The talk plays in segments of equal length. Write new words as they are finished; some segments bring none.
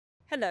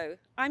Hello,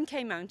 I'm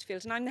Kay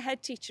Mountfield and I'm the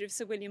head teacher of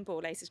Sir William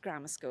Borlase's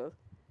grammar school,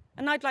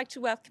 and I'd like to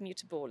welcome you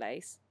to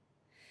Borlase.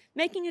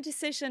 Making a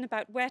decision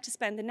about where to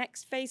spend the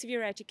next phase of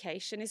your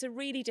education is a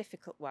really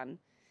difficult one,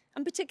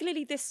 and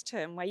particularly this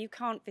term where you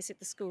can't visit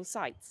the school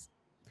sites.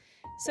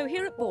 So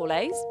here at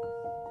Borlase,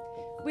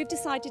 we've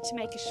decided to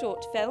make a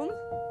short film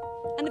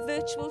and a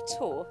virtual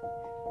tour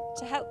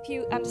to help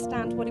you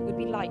understand what it would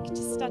be like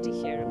to study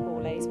here at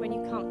Borlase when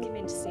you can't come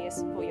in to see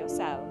us for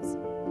yourselves.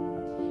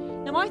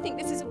 Now, I think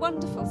this is a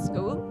wonderful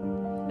school,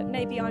 but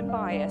maybe I'm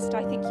biased.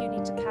 I think you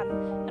need to come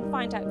and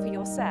find out for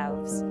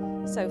yourselves.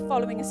 So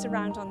following us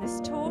around on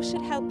this tour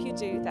should help you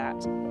do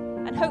that.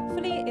 And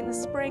hopefully in the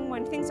spring,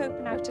 when things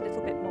open out a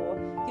little bit more,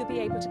 you'll be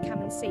able to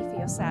come and see for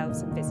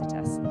yourselves and visit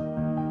us.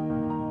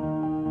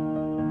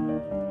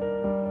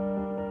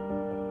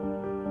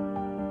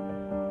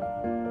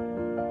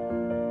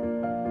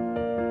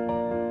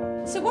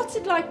 So what's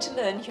it like to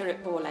learn here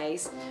at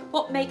Borlase?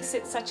 What makes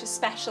it such a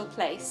special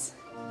place?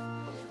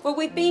 Well,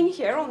 we've been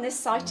here on this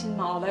site in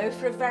Marlow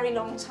for a very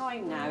long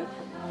time now.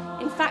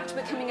 In fact,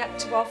 we're coming up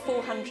to our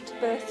 400th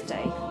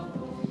birthday.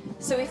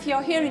 So if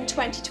you're here in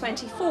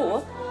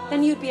 2024,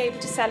 then you'd be able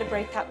to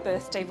celebrate that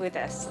birthday with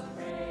us.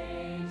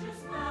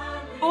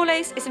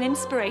 Borlase is an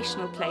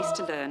inspirational place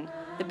to learn.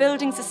 The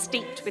buildings are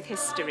steeped with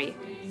history.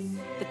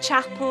 The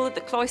chapel,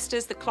 the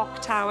cloisters, the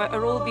clock tower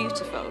are all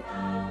beautiful.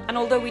 And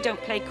although we don't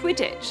play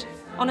Quidditch,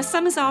 on a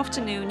summer's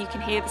afternoon you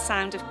can hear the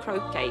sound of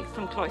croquet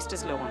from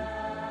Cloisters Lawn.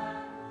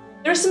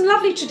 There are some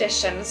lovely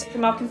traditions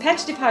from our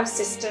competitive house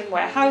system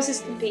where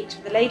houses compete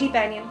for the Lady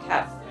Benyon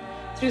Cup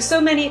through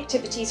so many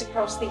activities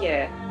across the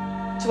year,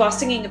 to our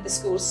singing of the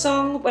school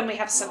song when we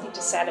have something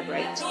to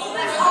celebrate.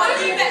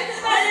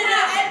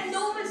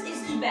 Normans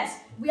is the best.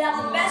 We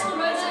have the best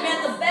promotion, we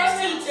have the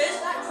best teachers,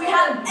 we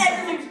have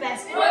everything's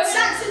best.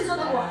 Saxons are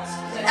the worst.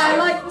 I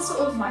like the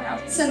sort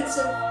of sense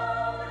of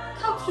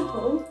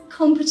comfortable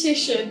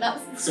competition.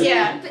 That's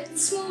but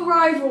small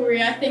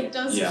rivalry I think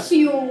does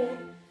fuel.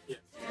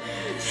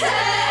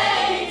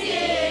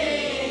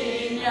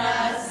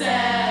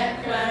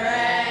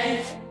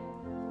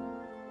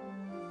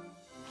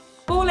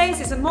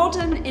 Borlase is a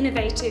modern,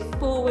 innovative,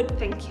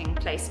 forward-thinking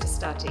place to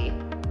study.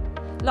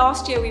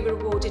 Last year we were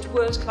awarded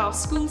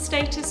world-class school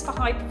status for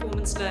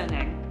high-performance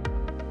learning.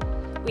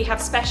 We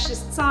have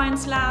specialist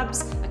science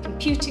labs, a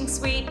computing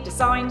suite,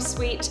 design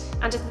suite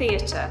and a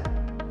theatre.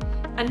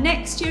 And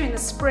next year in the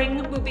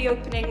spring we'll be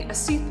opening a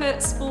super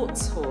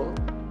sports hall.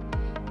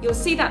 You'll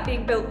see that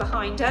being built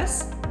behind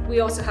us. We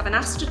also have an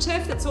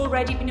AstroTurf that's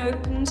already been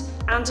opened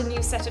and a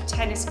new set of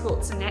tennis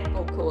courts and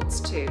netball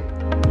courts too.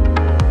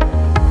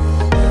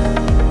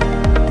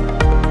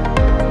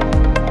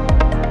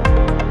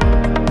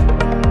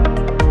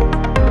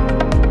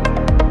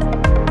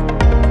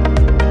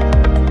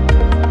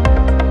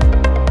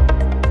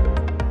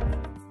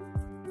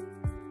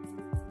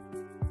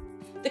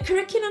 The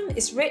curriculum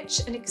is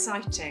rich and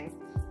exciting.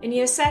 In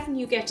Year 7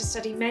 you get to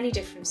study many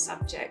different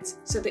subjects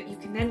so that you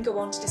can then go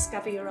on to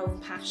discover your own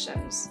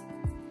passions.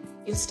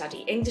 You'll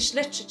study English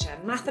literature,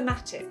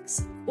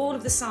 mathematics, all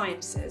of the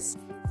sciences,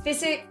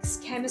 physics,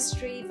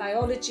 chemistry,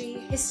 biology,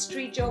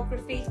 history,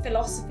 geography,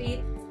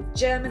 philosophy,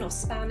 German or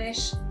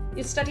Spanish.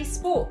 You'll study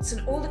sports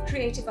and all the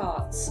creative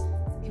arts,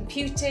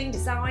 computing,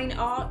 design,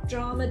 art,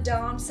 drama,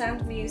 dance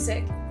and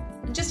music,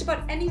 and just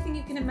about anything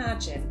you can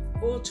imagine,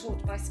 all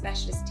taught by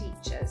specialist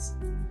teachers.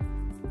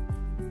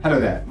 Hello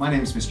there, my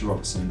name is Mr.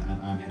 Robertson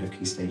and I'm Head of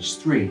Key Stage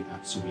 3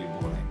 at Sir William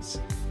Borlase.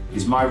 It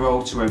is my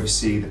role to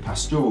oversee the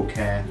pastoral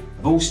care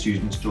of all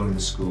students joining the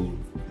school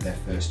for their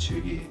first 2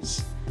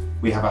 years.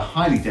 We have a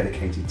highly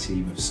dedicated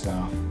team of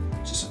staff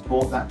to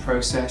support that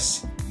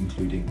process,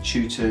 including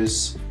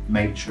tutors,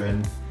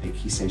 matron, a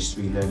Key Stage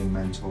 3 learning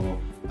mentor,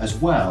 as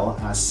well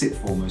as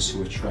sixth formers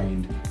who are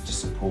trained to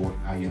support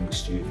our younger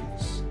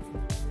students.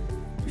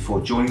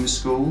 Before joining the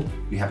school,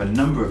 we have a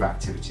number of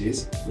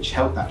activities which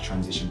help that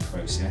transition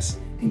process,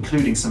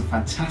 including some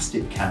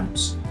fantastic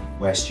camps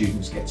where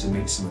students get to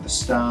meet some of the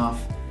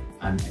staff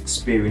and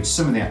experience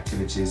some of the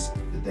activities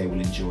that they will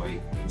enjoy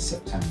in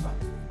September.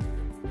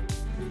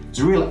 There's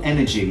a real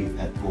energy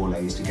at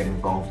Borlase to get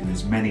involved in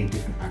as many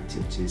different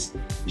activities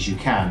as you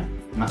can,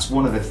 and that's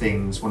one of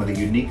the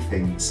unique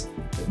things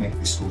that make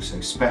this school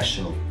so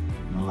special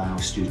and allow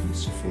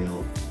students to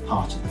feel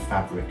part of the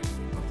fabric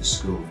of the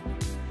school.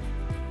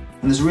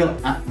 And there's a real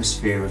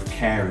atmosphere of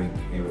caring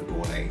here at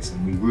Borlase,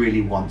 and we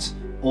really want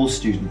all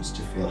students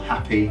to feel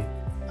happy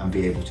and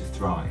be able to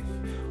thrive.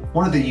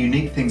 One of the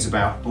unique things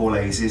about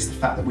Borlase is the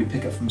fact that we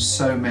pick up from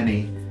so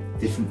many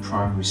different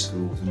primary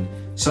schools, and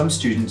some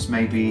students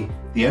may be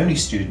the only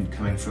student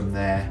coming from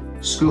their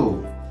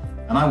school.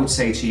 And I would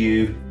say to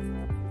you,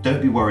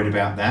 don't be worried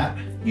about that.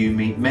 You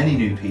meet many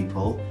new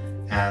people,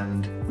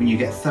 and when you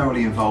get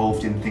thoroughly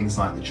involved in things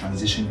like the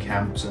transition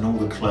camps and all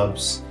the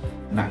clubs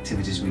and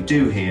activities we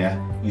do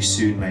here, you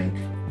soon make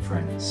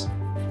friends.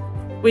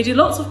 We do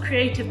lots of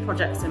creative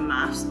projects in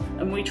maths,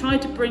 and we try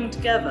to bring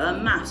together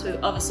maths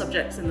with other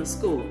subjects in the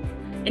school.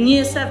 In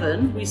Year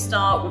 7, we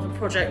start with a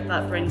project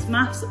that brings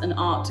maths and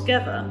art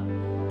together.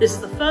 This is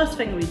the first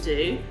thing we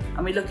do,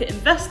 and we look at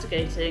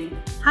investigating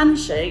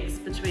handshakes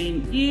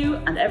between you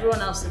and everyone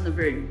else in the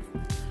room.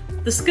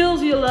 The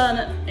skills you learn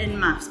in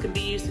maths can be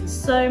used in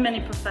so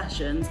many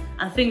professions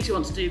and things you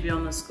want to do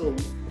beyond the school.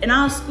 In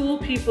our school,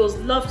 pupils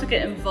love to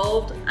get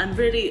involved and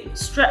really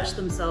stretch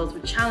themselves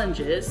with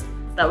challenges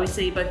that we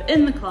see both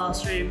in the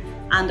classroom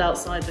and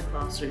outside the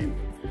classroom.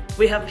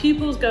 We have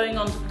pupils going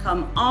on to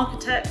become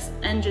architects,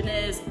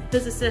 engineers,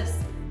 physicists,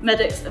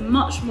 medics and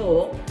much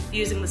more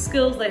using the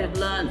skills they have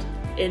learned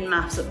in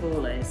maths at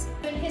Borlase.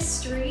 In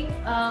history,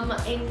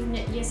 in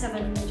Year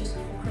 7, just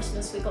before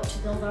Christmas, we got to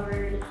build our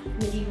own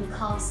medieval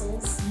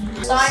castles.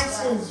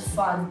 Science is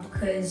fun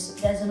because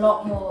there's a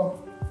lot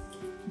more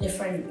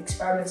different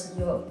experiments that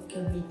you're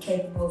going to be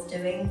capable of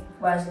doing,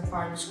 whereas in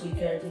primary school you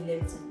can only do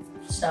limited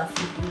stuff,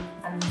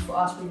 and for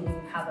us we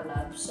didn't have a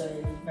lab, so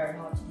it was very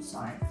hard to do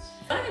science.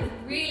 One of the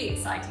really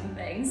exciting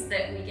things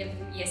that we give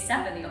Year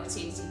 7 the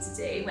opportunity to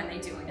do when they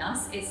join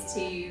us is to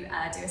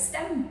do a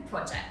STEM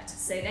project.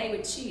 So they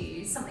would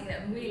choose something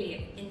that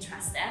really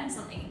interests them,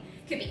 something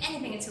could be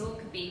anything at all,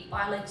 could be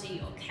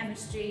biology or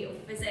chemistry or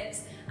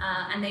physics,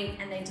 and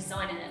they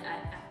design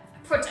a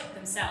project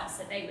themselves,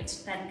 so they would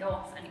then go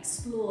off and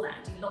explore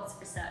that, do lots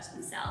of research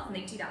themselves, and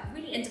they do that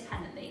really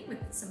independently with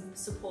some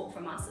support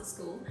from us at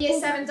school. Year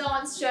 7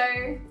 dance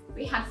show,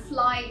 we had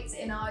flight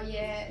in our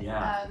year,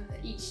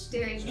 each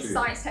doing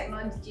science,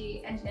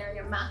 technology, engineering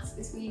and maths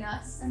between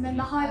us. And then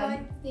the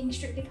highlight being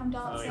Strictly Come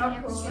Dancing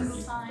every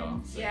single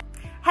time.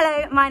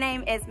 Hello, my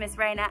name is Miss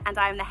Rayner and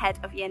I am the head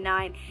of Year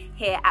 9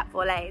 here at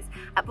Borlase.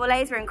 At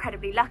Borlase we're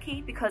incredibly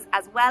lucky because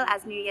as well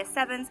as new Year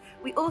 7s,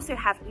 we also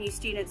have new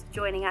students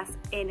joining us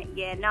in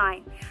Year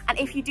 9. And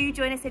if you do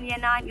join us in Year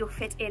 9, you'll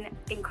fit in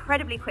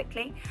incredibly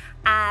quickly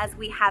as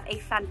we have a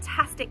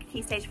fantastic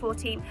Key Stage 4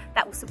 team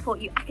that will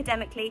support you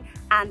academically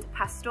and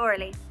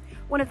pastorally.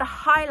 One of the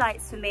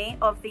highlights for me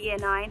of the Year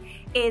 9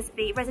 is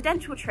the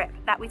residential trip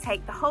that we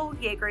take the whole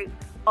year group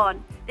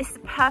on. This is a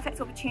perfect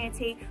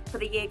opportunity for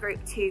the year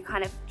group to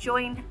kind of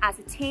join as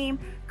a team,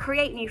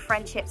 create new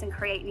friendships and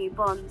create new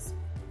bonds.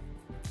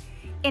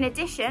 In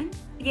addition,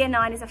 Year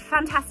 9 is a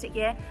fantastic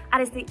year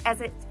as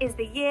it is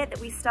the year that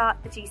we start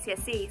the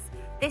GCSEs.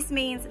 This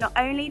means not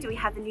only do we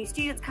have the new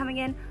students coming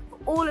in, but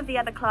all of the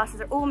other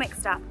classes are all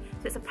mixed up.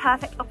 So it's a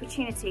perfect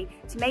opportunity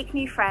to make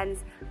new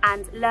friends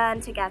and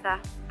learn together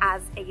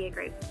as a year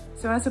group.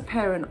 So as a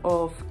parent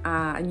of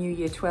a new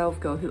Year 12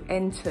 girl who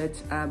entered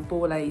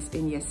Borlase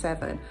in Year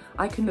 7,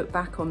 I can look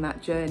back on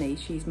that journey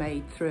she's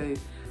made through,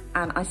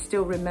 and I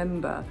still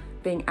remember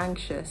being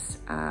anxious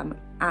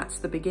at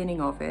the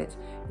beginning of it.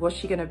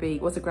 Was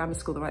a grammar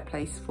school the right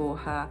place for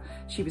her?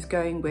 She was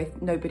going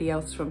with nobody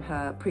else from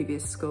her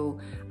previous school,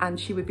 and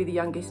she would be the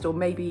youngest, or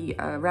maybe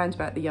around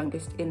about the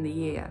youngest in the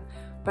year.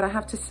 But I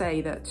have to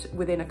say that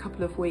within a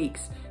couple of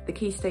weeks, the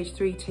Key Stage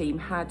 3 team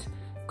had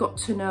got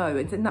to know,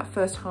 and in that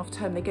first half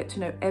term, they get to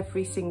know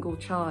every single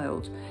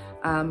child.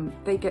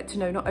 They get to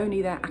know not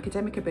only their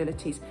academic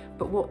abilities,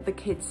 but what the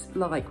kids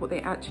like, what they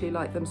actually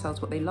like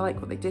themselves, what they like,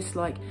 what they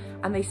dislike,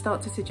 and they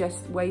start to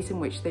suggest ways in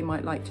which they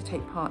might like to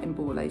take part in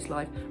Borlase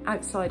life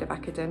outside of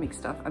academic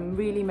stuff and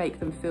really make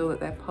them feel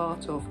that they're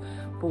part of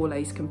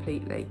Borlase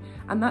completely.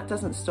 And that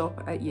doesn't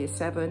stop at Year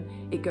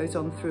 7, it goes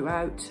on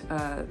throughout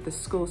the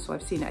school, so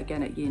I've seen it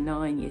again at Year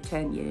 9, Year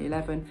 10, Year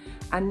 11,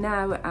 and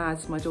now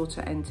as my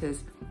daughter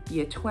enters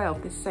Year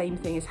 12, the same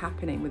thing is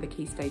happening with the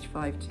Key Stage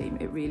 5 team.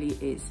 It really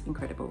is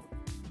incredible.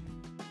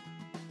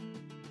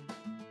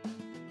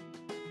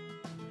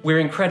 We're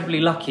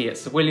incredibly lucky at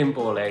Sir William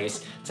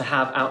Borlase to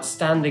have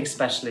outstanding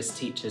specialist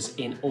teachers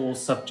in all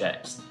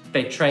subjects.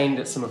 They trained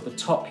at some of the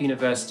top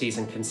universities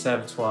and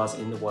conservatoires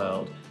in the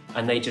world,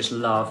 and they just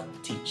love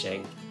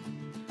teaching.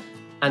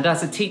 And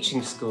as a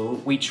teaching school,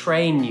 we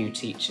train new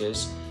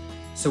teachers,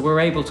 so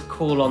we're able to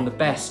call on the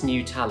best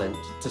new talent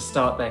to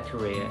start their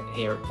career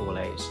here at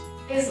Borlase.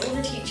 All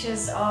the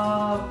teachers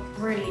are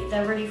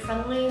really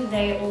friendly.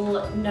 They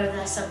all know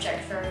their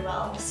subject very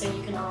well, so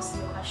you can ask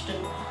them a question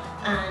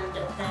and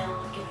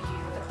they'll give you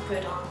a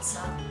good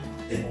answer.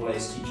 The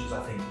Borlase teachers,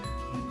 I think,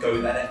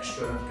 go that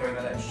extra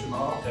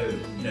mile,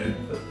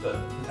 put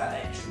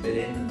that extra bit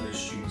in that those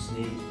students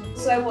need.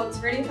 So what's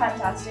really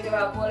fantastic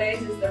about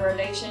Borlase is the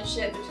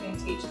relationship between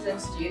teachers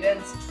and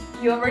students.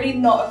 You're really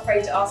not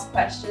afraid to ask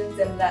questions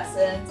in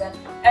lessons, and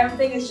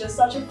everything is just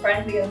such a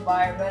friendly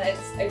environment.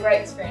 It's a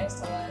great experience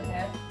to learn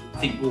here. I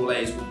think what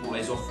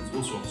Borlase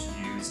also offers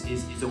you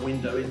is a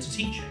window into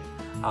teaching.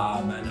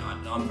 And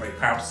I'm very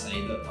proud to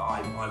say that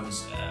I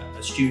was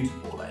a student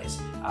at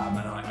Borlase, and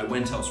I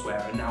went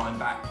elsewhere, and now I'm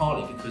back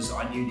partly because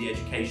I knew the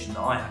education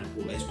that I had at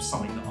Borlase was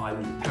something that I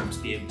would hope to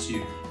be able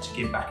to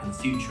give back in the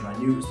future, and I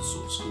knew it was the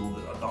sort of school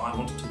that I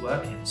wanted to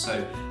work in.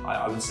 So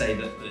I would say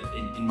that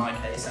in my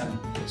case, and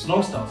it's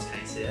Longstaff's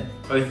case here,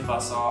 both of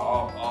us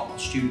are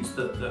students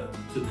that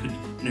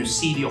could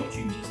see the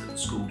opportunities that the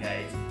school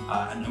gave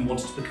and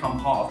wanted to become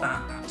part of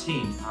that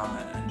team.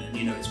 And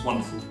it's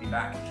wonderful to be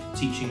back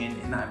teaching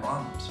in that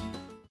environment.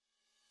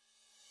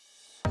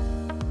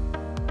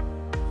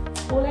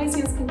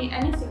 Borlasians can be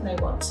anything they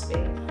want to be,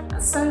 and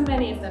so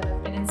many of them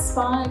have been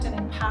inspired and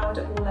empowered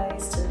at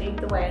Borlase to lead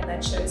the way in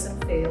their chosen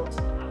field.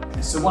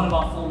 So one of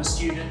our former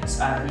students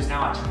who's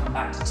now actually come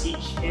back to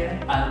teach here,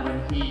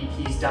 when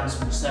he's done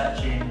some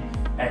research in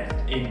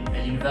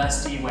a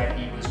university where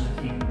he was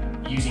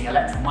using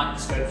electron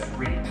microscopes,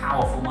 really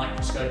powerful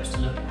microscopes,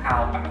 to look at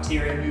how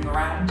bacteria move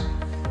around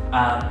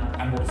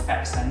and what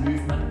affects their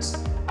movement.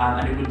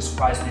 And it wouldn't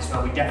surprise me as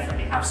well, we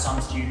definitely have some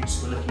students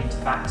who are looking into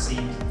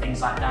vaccines and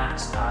things like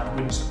that. It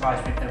wouldn't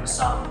surprise me if there were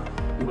some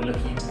who were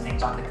looking into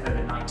things like the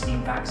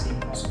COVID-19 vaccine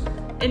possibly.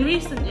 In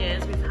recent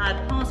years, we've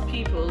had past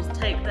pupils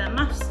take their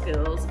maths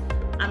skills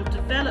and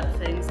develop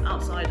things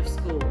outside of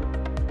school.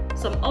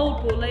 Some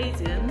old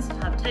Borlasians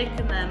have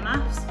taken their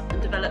maths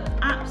and developed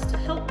apps to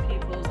help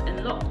pupils in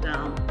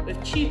lockdown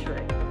with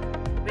tutoring.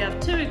 We have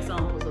 2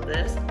 examples of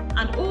this,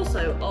 and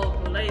also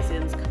old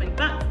Borlasians coming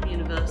back from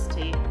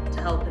university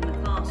to help in the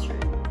classroom.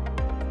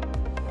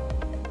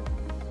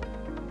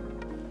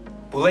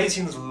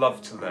 Borlasians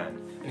love to learn,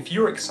 and if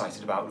you're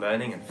excited about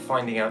learning and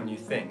finding out new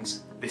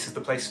things, this is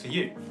the place for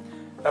you.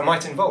 That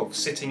might involve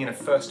sitting in a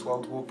First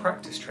World War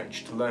practice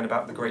trench to learn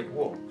about the Great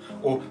War,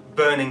 or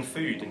burning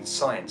food in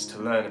science to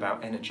learn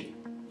about energy.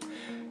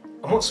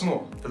 And what's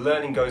more, the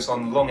learning goes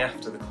on long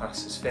after the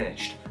class is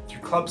finished.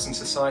 Through clubs and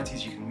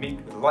societies you can meet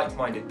with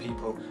like-minded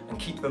people and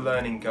keep the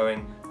learning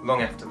going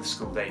long after the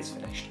school day is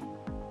finished.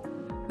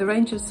 The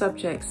range of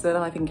subjects that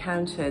I've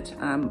encountered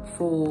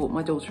for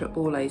my daughter at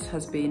Borlase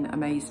has been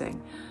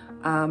amazing.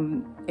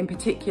 In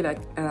particular,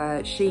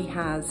 she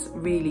has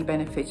really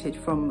benefited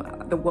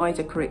from the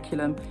wider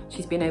curriculum.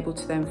 She's been able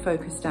to then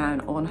focus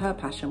down on her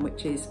passion,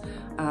 which is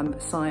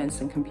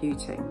science and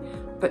computing.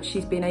 But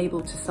she's been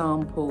able to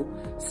sample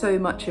so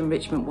much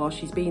enrichment while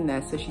she's been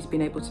there. So she's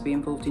been able to be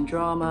involved in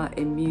drama,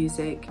 in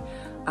music.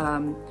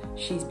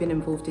 She's been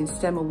involved in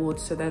STEM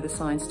awards, so they're the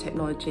Science,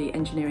 Technology,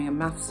 Engineering and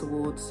Maths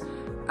awards.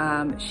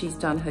 She's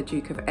done her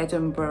Duke of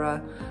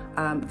Edinburgh.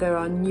 There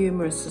are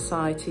numerous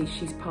societies.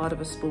 She's part of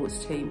a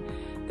sports team.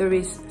 There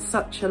is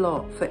such a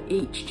lot for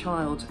each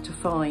child to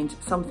find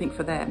something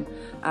for them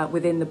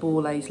within the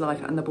Borlase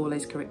life and the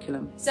Borlase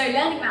curriculum. So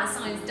learning about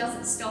science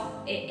doesn't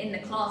stop in the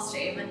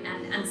classroom,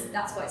 and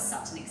that's why it's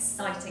such an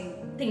exciting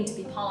thing to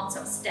be part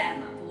of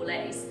STEM at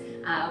Borlase.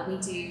 We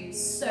do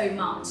so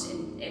much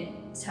in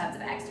terms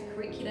of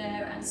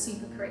extracurricular and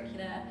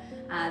supercurricular.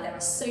 There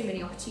are so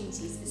many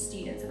opportunities for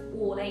students of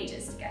all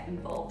ages to get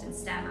involved in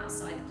STEM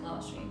outside the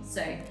classroom.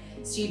 So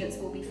students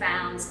will be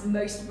found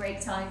most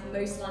break time,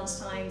 most lunch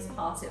times,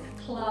 part of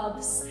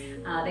clubs.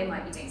 They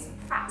might be doing some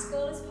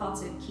practical as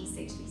part of Key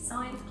Stage 3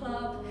 Science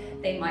Club.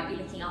 They might be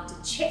looking after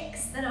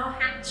chicks that are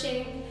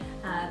hatching.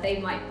 They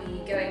might be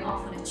going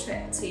off on a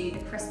trip to the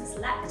Christmas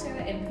lecture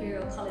at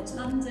Imperial College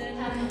London.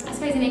 I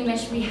suppose in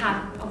English we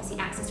have obviously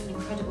access to an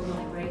incredible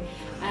library.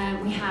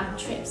 We have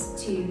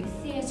trips to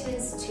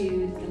theatres,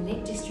 to the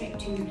Lake District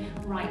to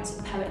write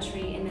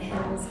poetry in the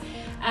hills.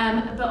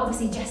 But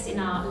obviously just in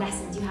our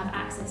lessons you have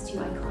access to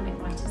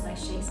iconic writers like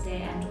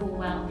Shakespeare and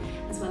Orwell,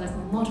 as well as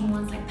more modern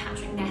ones like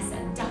Patrick Ness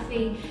and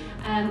Duffy.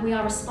 We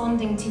are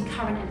responding to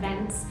current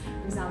events,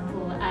 for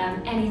example,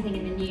 anything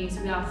in the news,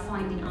 we are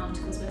finding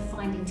articles, we're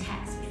finding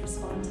texts which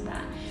respond to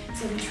that.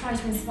 So we try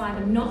to inspire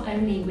them not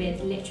only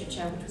with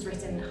literature which was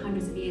written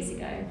hundreds of years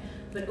ago,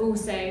 but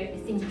also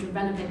things which are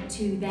relevant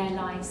to their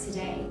lives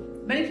today.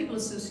 Many people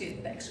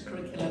associate the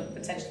extracurricular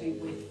potentially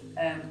with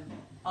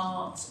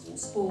arts or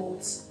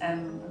sports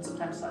and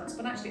sometimes science,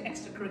 but actually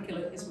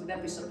extracurricular is with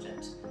every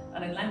subject.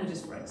 And in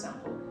languages, for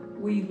example,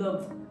 we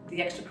love the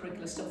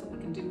extracurricular stuff that we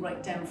can do,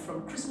 right down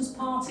from Christmas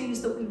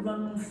parties that we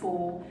run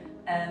for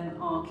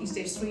our Key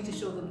Stage 3 to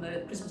show them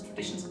the Christmas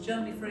traditions in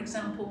Germany, for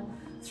example,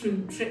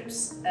 through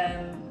trips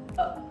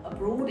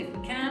abroad if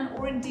we can,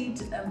 or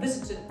indeed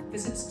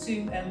visits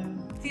to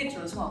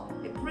theatre as well.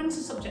 It brings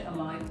the subject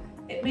alive,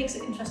 it makes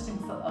it interesting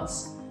for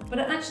us, but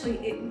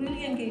it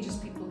really engages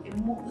people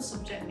in what the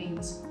subject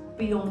means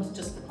beyond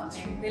just the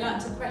classroom. They like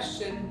to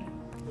question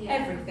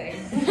everything,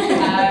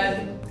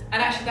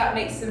 and actually that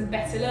makes them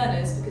better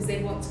learners because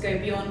they want to go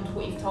beyond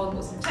what you've told them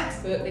what's in the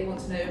textbook. They want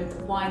to know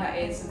why that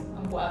is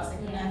and what else they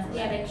can learn from it.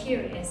 Yeah, they're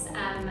curious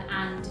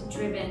and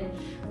driven,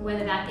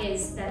 whether that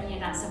is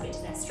that subject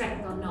is their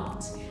strength or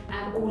not.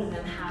 All of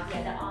them have,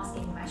 they're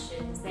asking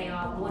questions, they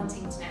are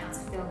wanting to know how to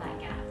fill that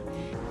gap.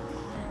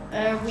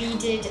 We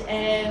did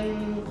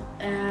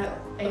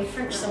a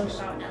French song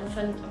about an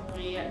elephant, and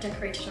we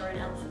decorated our own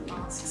elephant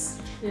masks.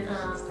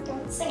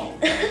 Don't sing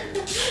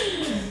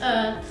it.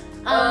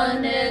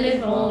 Un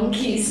éléphant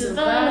qui se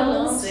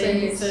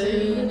balançait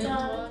sur le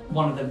toit.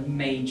 One of the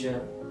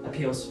major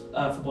appeals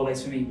for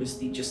Borlase for me was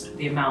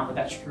the amount of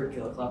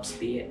extracurricular clubs,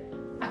 be it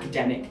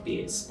academic,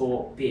 be it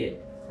sport, be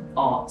it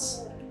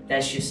arts.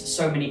 There's just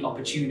so many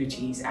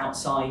opportunities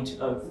outside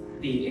of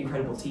the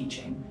incredible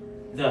teaching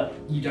that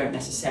you don't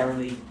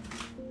necessarily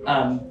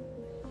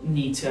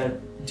need to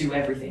do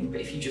everything,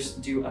 but if you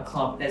just do a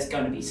club, there's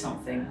going to be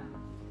something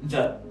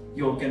that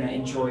you're going to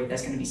enjoy,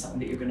 there's going to be something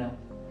that you're going to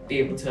be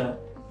able to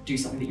do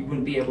something that you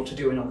wouldn't be able to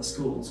do in other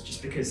schools,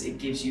 just because it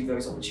gives you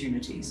those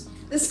opportunities.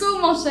 The school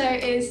motto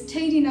is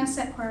Tedina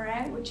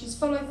Sequere, which is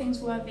follow things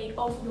worthy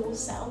of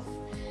yourself.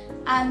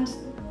 And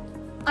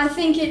I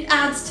think it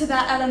adds to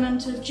that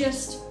element of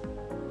just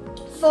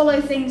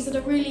follow things that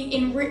are really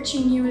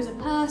enriching you as a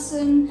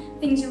person,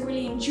 things you're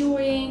really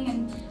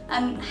enjoying,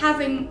 and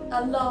having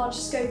a large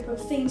scope of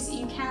things that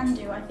you can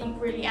do, I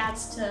think really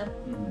adds to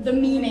the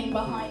meaning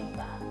behind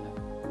that.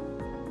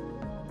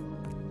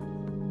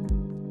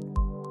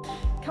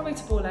 Coming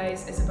to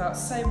Borlase is about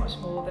so much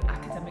more than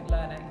academic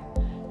learning.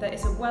 There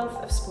is a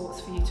wealth of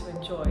sports for you to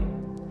enjoy.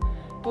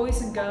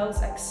 Boys and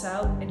girls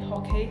excel in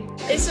hockey.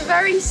 It's a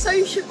very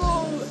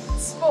sociable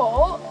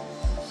sport.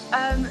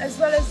 As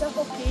well as the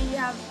hockey,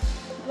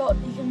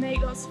 you can make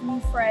lots of new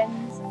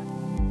friends.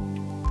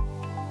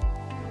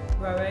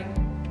 Rowing.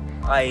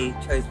 I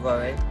chose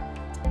rowing.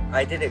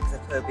 I did it because I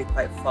thought it would be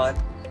quite fun,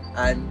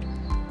 and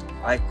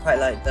I quite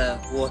like the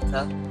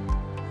water.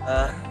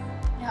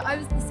 Yeah, I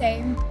was the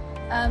same.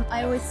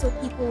 I always saw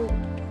people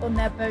on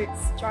their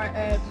boats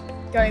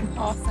going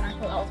past, and I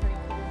thought that was really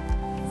cool.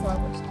 So I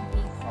wanted to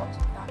be part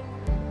of that.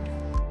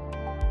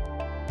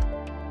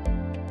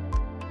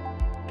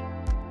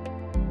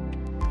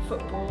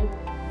 Football,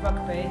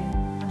 rugby,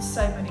 and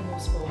so many more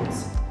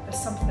sports. There's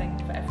something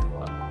for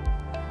everyone.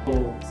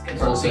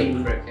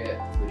 Also cricket,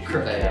 which we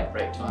play at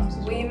break times as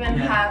well. We even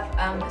have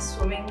a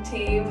swimming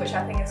team, which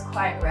I think is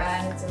quite rare,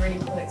 and it's a really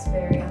cool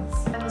experience.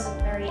 I wasn't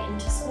very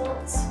into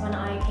sports when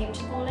I came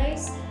to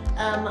Borlase.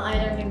 I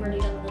had only really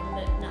done a little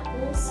bit of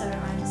netball, so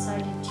I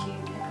decided to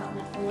pick up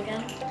netball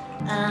again.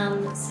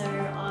 So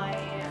I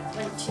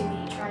went to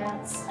the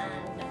tryouts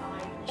and I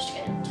managed to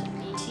get into the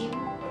B team,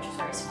 which was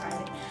very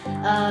surprising.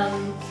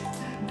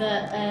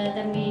 But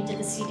then we did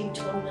the seeding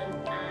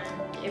tournament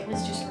and it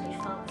was just really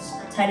fun.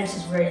 Tennis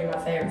is really my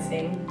favourite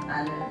thing,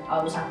 and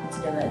I was happy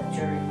to do it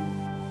during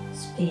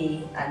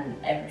PE and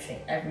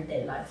everything,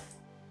 everyday life.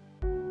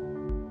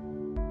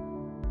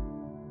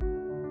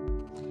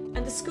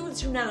 And the school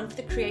is renowned for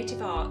the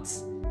creative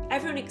arts.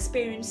 Everyone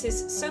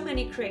experiences so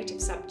many creative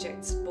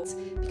subjects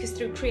because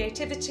through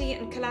creativity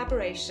and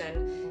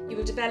collaboration you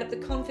will develop the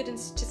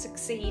confidence to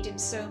succeed in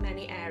so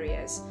many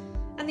areas.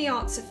 And the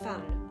arts are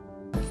fun.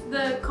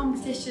 The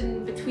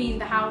competition between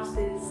the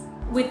houses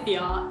with the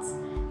arts.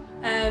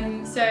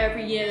 So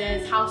every year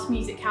there's house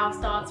music, house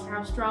dance,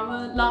 house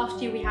drama.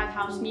 Last year we had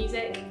house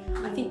music.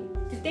 I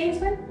think, did Dames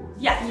win?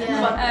 Yeah.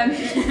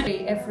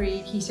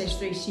 Every Key Stage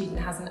 3 student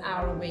has an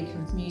hour a week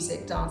of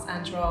music, dance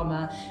and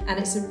drama, and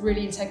it's a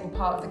really integral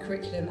part of the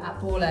curriculum at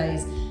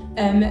Borlase.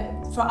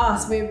 For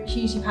us, we're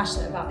hugely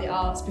passionate about the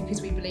arts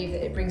because we believe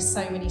that it brings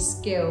so many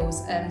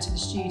skills to the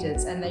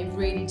students, and they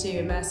really do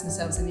immerse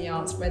themselves in the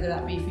arts, whether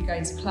that be through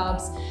going to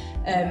clubs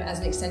as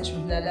an extension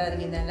of their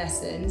learning in their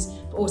lessons,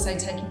 but also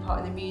taking part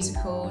in the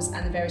musicals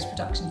and the various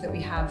productions that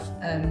we have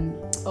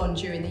on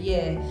during the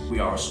year. We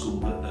are a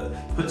school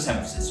that puts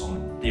emphasis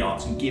on the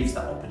arts and gives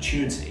that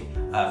opportunity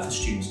for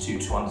students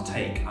to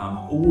undertake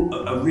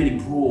a really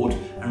broad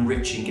and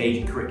rich,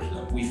 engaging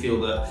curriculum. We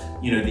feel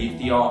that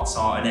the arts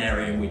are an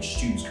area in which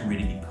students can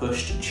really be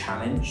pushed and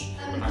challenged.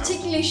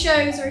 Particularly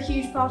shows are a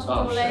huge part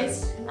of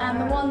Borlase, and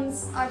the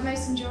ones I've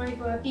most enjoyed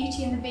were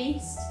Beauty and the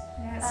Beast.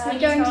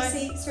 Going to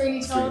see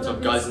Sweeney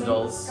Todd, Guys and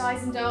Dolls.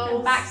 Guys and Dolls.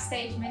 And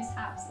backstage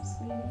mishaps of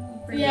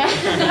Sweeney. Yeah.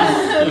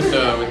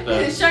 with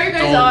the show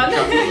goes on.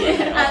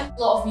 A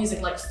lot of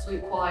music like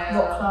flute choir,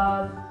 rock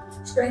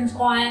club, strings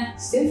choir,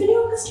 symphony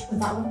orchestra with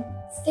that one.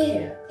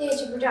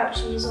 Theatre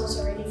production is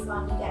also really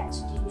fun. You get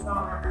to do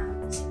drama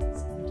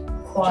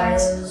and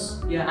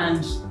choirs. Yeah,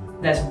 and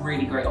there's a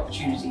really great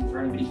opportunity for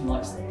anybody who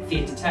likes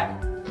theatre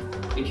tech,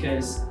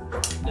 because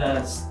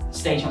the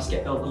stage has to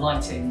get built. The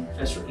lighting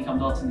for Strictly Come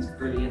Dancing is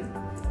brilliant,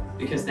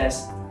 because there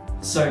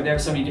are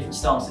so many different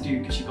styles to do,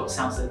 because you've got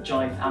salsa,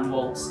 jive and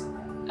waltz.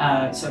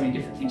 So many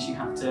different things you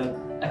have to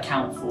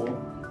account for,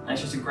 and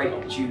it's just a great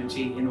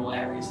opportunity in all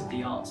areas of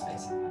the arts,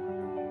 basically.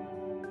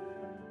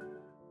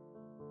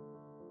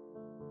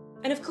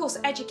 And of course,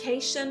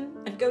 education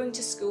and going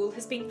to school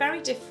has been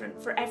very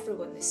different for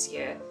everyone this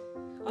year.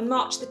 On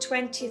March the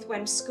 20th,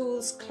 when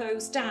schools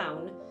closed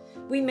down,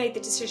 we made the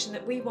decision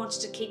that we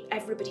wanted to keep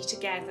everybody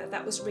together.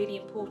 That was really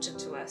important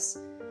to us.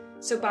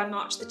 So by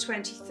March the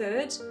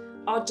 23rd,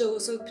 our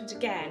doors opened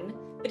again,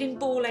 but in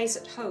Borlase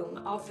at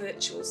Home, our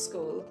virtual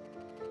school.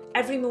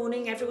 Every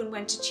morning, everyone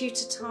went to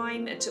tutor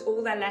time and to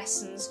all their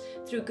lessons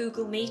through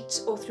Google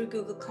Meet or through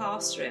Google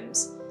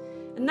Classrooms.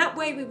 And that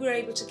way we were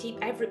able to keep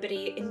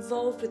everybody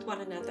involved with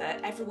one another,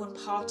 everyone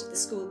part of the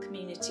school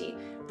community,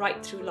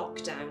 right through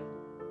lockdown.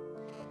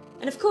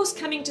 And of course,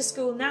 coming to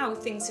school now,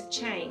 things have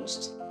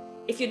changed.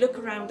 If you look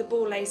around the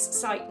Borlase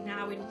site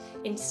now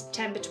in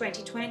September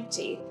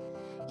 2020,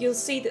 you'll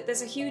see that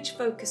there's a huge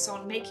focus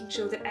on making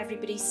sure that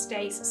everybody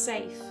stays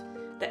safe,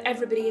 that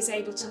everybody is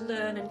able to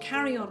learn and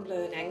carry on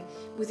learning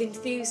with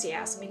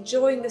enthusiasm,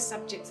 enjoying the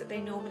subjects that they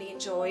normally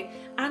enjoy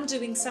and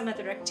doing some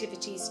other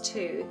activities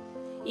too,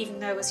 even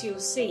though, as you'll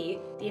see,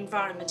 the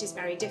environment is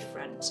very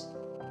different.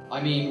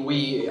 I mean,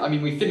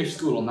 we finished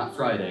school on that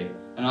Friday,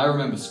 and I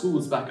remember school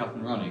was back up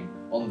and running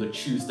on the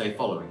Tuesday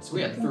following. So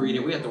we had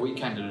we had the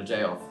weekend and a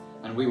day off,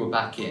 and we were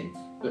back in.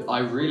 But I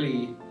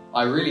really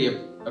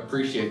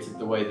appreciated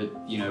the way that,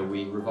 you know,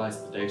 we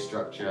revised the day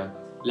structure.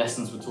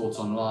 Lessons were taught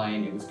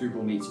online. It was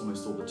Google Meets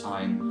almost all the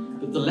time.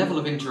 But the level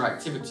of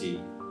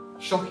interactivity,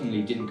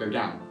 shockingly, didn't go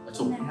down at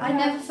all. No, I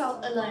never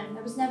felt alone.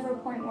 There was never a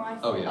point where I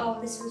thought, Oh, yeah.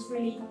 this was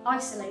really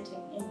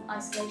isolating in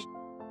isolation.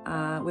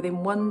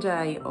 Within one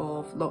day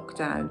of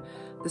lockdown,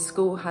 the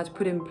school had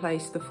put in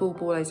place the full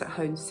Borlase at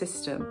Home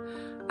system,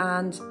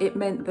 and it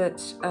meant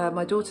that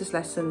my daughter's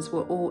lessons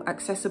were all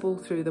accessible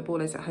through the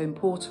Borlase at Home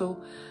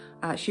portal.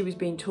 She was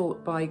being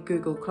taught by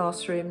Google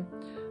Classroom,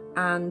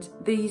 and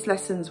these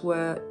lessons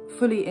were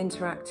fully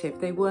interactive.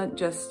 They weren't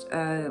just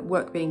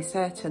work being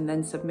set and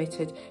then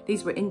submitted.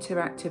 These were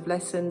interactive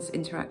lessons,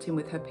 interacting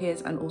with her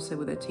peers and also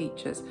with her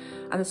teachers.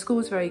 And the school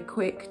was very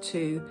quick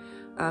to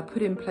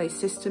put in place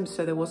systems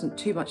so there wasn't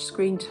too much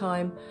screen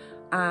time,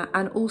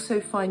 and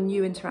also find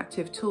new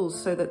interactive tools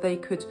so that they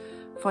could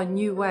find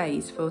new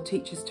ways for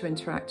teachers to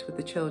interact with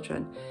the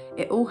children.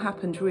 It all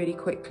happened really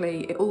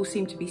quickly. It all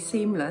seemed to be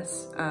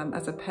seamless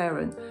as a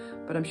parent,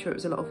 but I'm sure it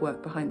was a lot of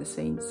work behind the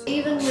scenes.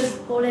 Even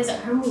with Borlase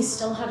at Home, we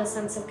still had a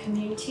sense of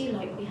community.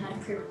 Like, we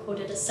had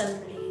pre-recorded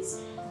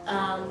assemblies,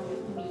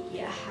 we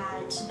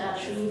had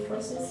youth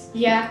voices.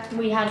 Yeah,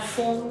 we had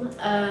form,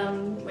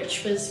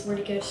 which was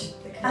really good.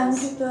 And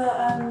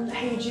the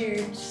Hey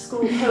Jude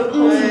school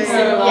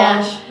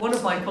One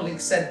of my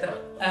colleagues said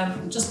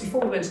that just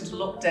before we went into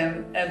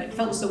lockdown, it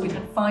felt as though we'd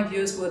had 5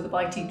 years worth of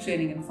IT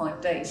training in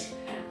 5 days.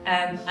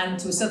 And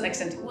to a certain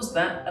extent it was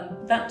that,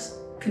 and that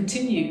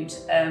continued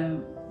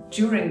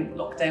during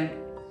lockdown,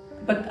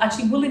 but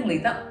actually willingly.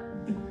 That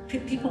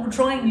people were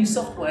trying new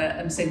software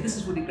and saying, this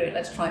is really great,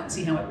 let's try it and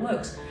see how it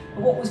works.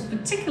 But what was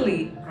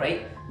particularly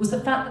great was the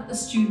fact that the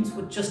students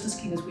were just as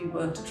keen as we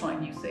were to try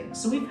new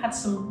things. So we've had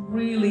some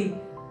really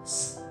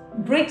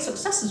great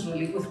successes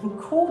really with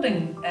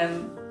recording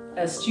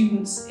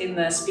students in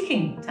their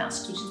speaking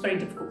tasks, which is very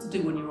difficult to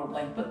do when you're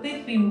online, but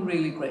they've been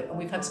really great. And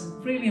we've had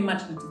some really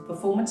imaginative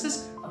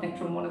performances, I think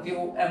from one of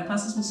your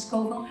classes, Mrs.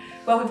 Colville,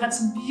 where we've had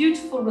some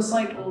beautiful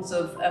recitals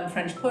of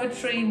French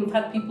poetry. We've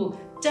had people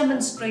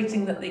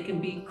demonstrating that they can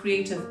be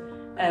creative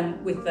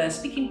with their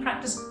speaking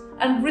practice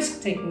and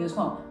risk-taking as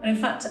well. And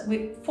in fact,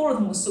 4 of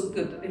them were so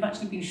good that they've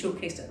actually been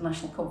showcased at a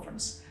national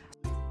conference.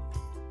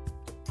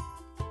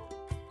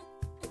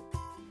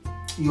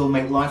 You'll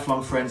make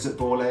lifelong friends at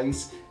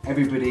Borlase.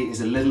 Everybody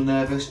is a little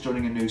nervous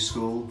joining a new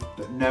school,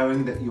 but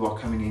knowing that you are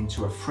coming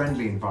into a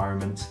friendly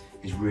environment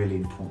is really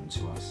important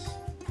to us.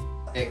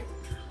 I think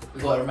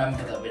we've got to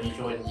remember that when you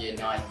join Year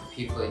 9,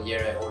 people in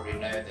Year 8 already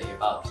know that you're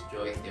about to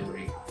join. They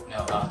already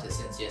know about it.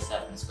 Since Year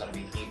 7, it's going to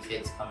be new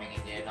kids coming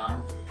in Year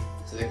 9.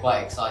 So they're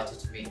quite excited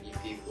to meet new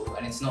people.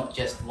 And it's not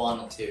just 1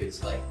 or 2,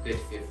 it's like good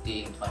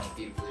 15, 20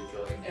 people who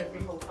join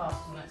every whole class.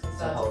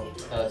 It's a whole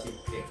 30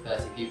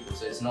 people.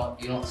 So it's not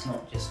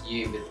just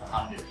you with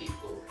 100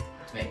 people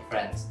to make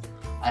friends.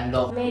 And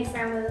I made a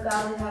friend with a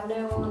girl who had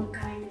no one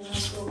coming to her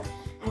school,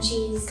 and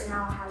she's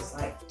now has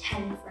like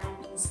 10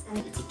 friends. And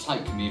it's a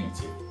tight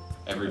community.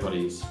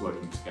 Everybody's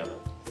working together.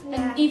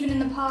 And even in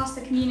the past,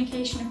 the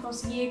communication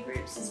across year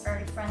groups is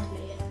very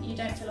friendly, and you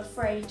don't feel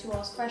afraid to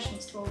ask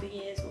questions to all the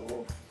years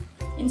or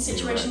in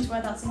situations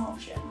where that's an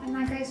option. And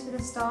that goes for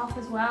the staff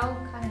as well.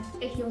 Kind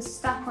of, if you're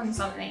stuck on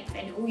something,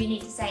 then all you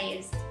need to say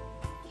is,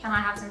 can I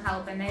have some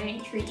help? And they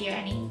don't treat you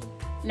any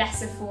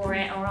lesser for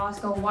it or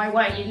ask, oh, why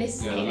weren't you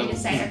listening? They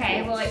just say,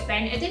 okay, well, it's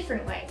been a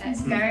different way,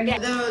 let's go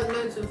again. There were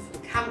loads of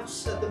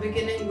camps at the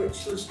beginning,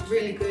 which was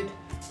really good.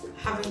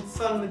 Having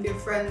fun with your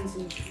friends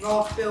and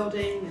raft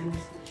building, and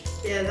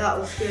yeah, that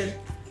was good.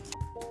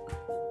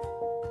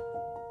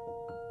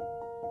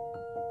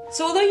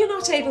 So although you're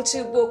not able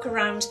to walk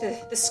around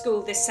the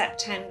school this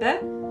September,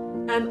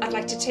 I'd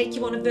like to take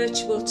you on a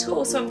virtual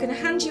tour. So I'm going to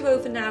hand you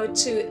over now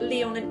to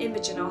Leon and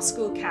Imogen, our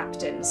school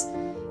captains,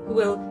 who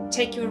will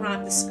take you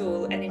around the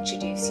school and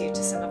introduce you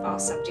to some of our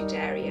subject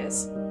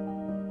areas.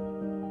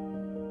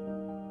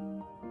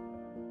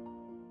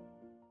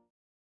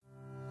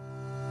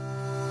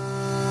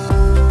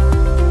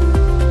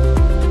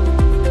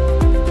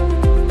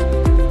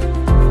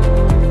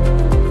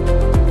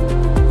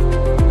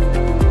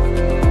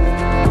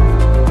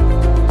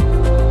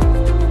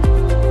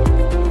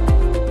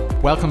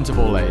 Welcome to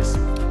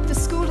Borlase. The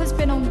school has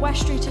been on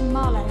West Street in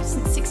Marlow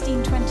since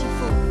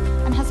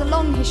 1624 and has a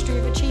long history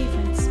of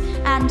achievements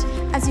and,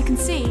 as you can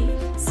see,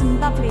 some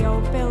lovely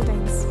old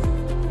buildings.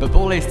 But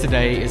Borlase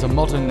today is a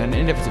modern and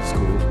innovative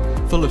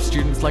school full of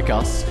students like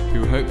us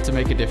who hope to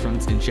make a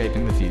difference in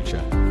shaping the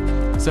future.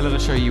 So let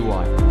us show you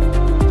why.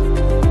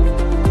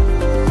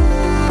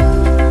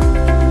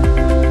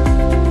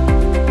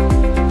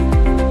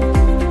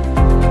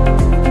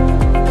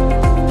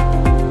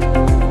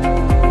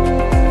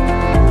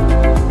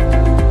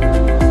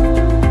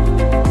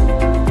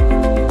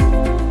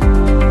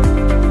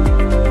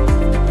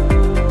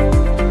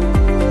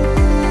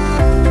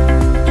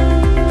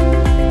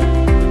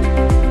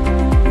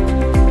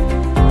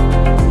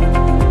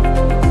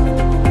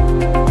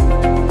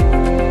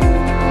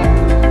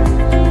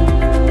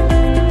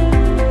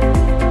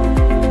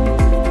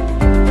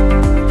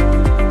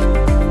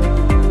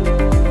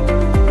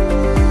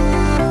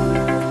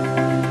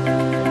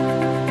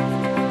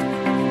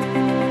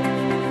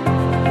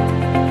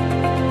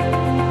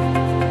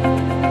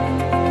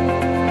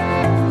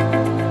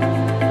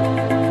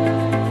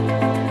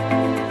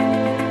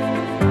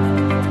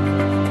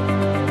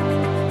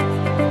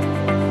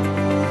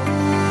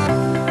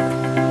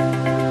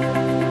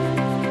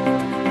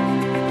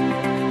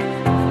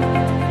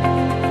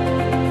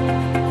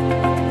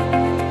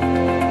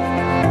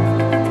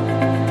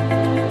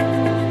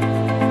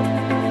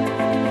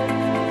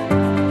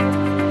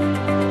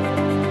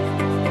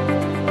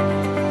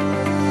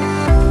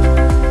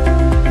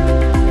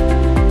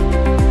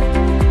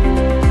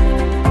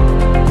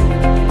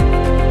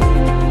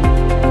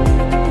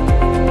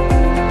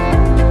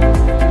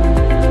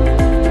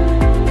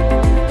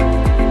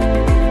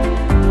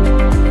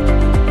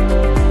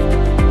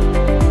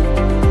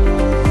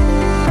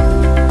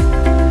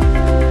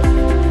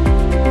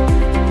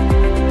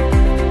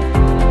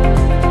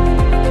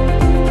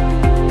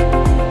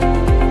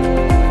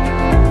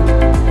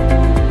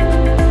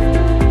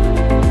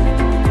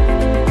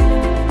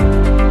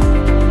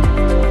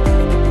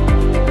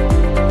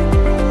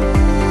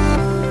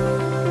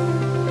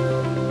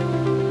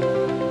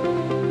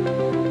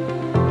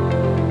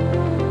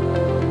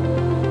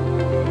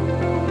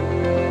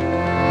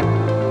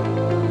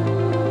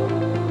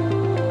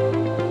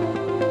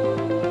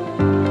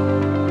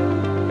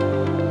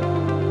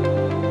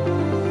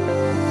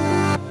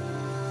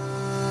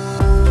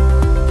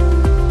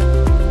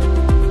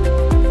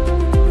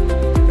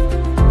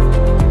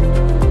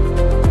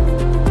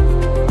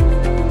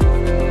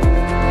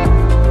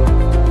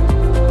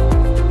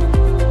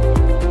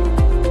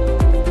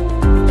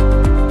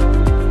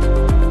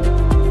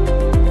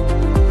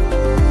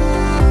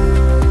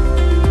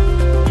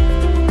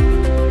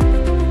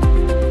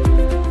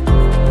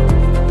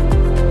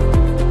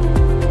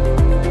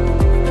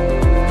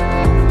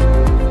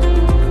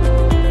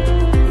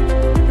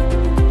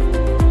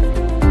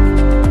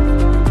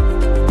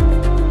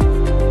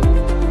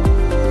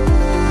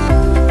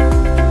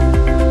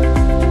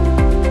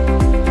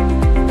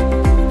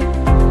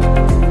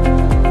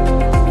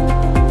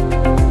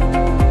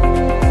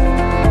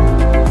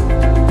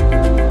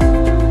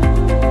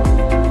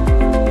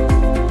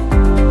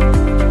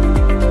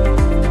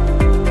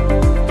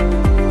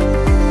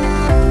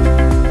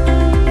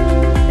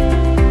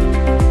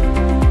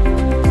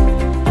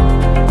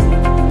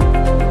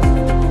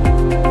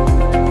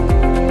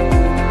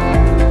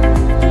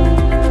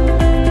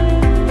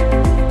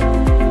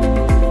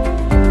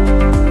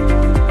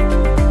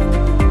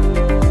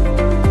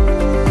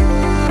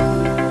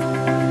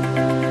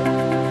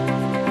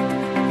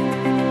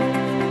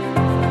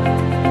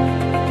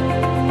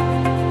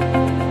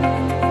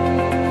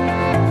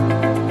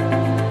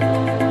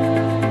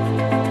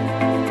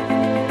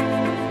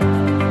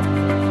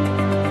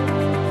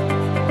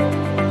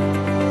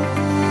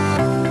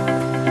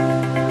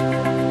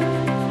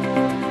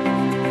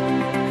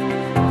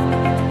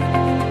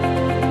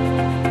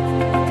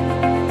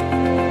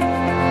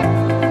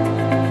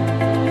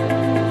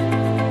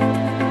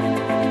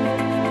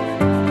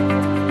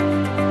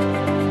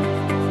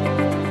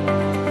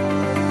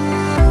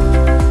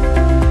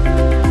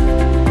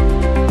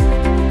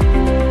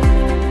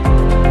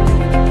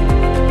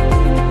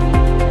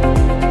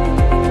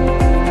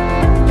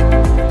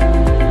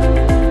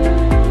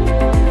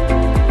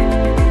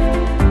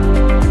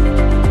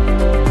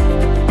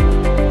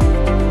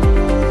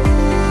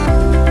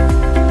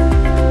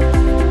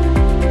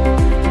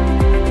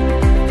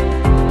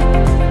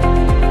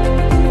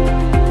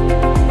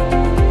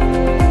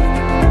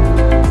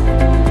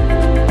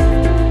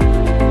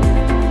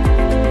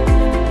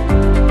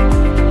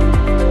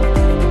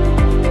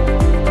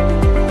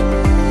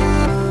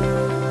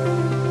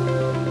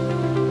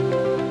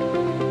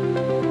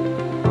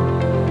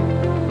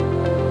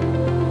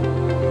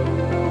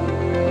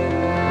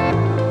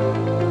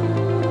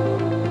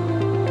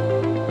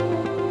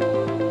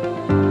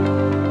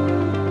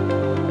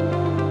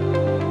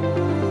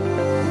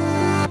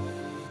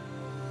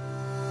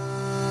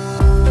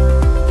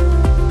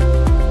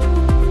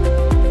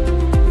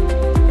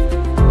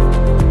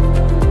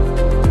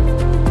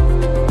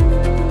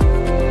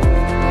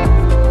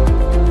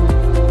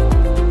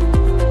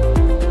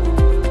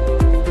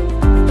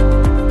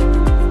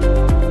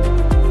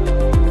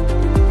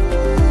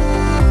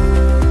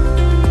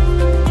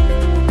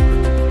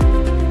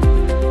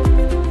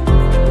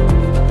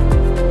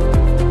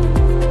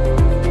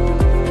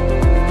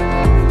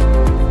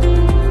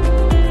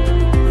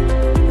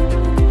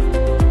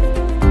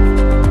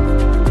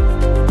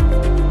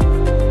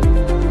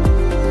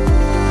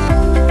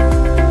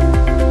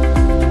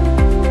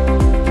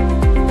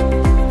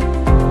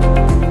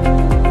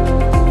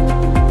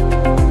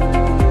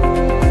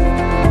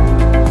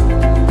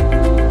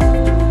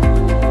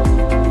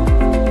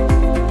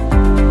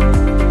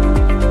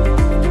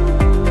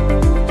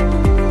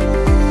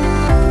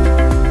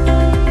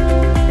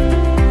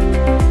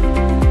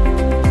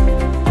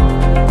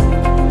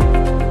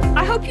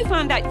 you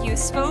found that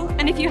useful,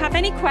 and if you have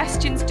any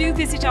questions, do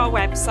visit our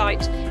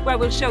website where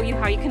we'll show you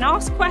how you can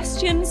ask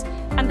questions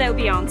and they'll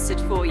be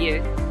answered for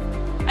you.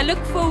 I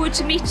look forward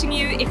to meeting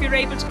you if you're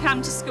able to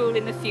come to school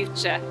in the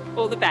future.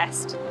 All the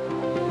best.